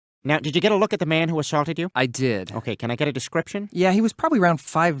Now, did you get a look at the man who assaulted you? I did. Okay, can I get a description? Yeah, he was probably around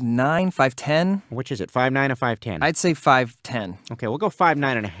 5'9", 5'10". Which is it, 5'9" or 5'10"? I'd say 5'10". Okay, we'll go 5'9"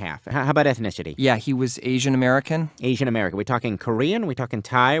 and a half. How about ethnicity? Yeah, he was Asian American. Asian American. We talking Korean? We talking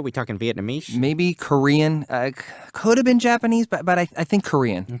Thai? We talking Vietnamese? Maybe Korean. Could have been Japanese, but I think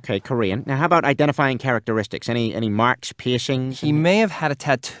Korean. Okay, Korean. Now, how about identifying characteristics? Any marks, piercings? He may have had a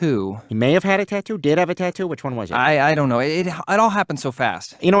tattoo. He may have had a tattoo? Did have a tattoo? Which one was it? I don't know. It all happened so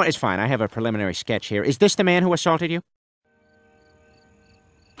fast. You know what? It's fine. I have a preliminary sketch here. Is this the man who assaulted you?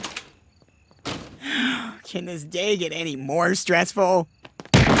 Can this day get any more stressful?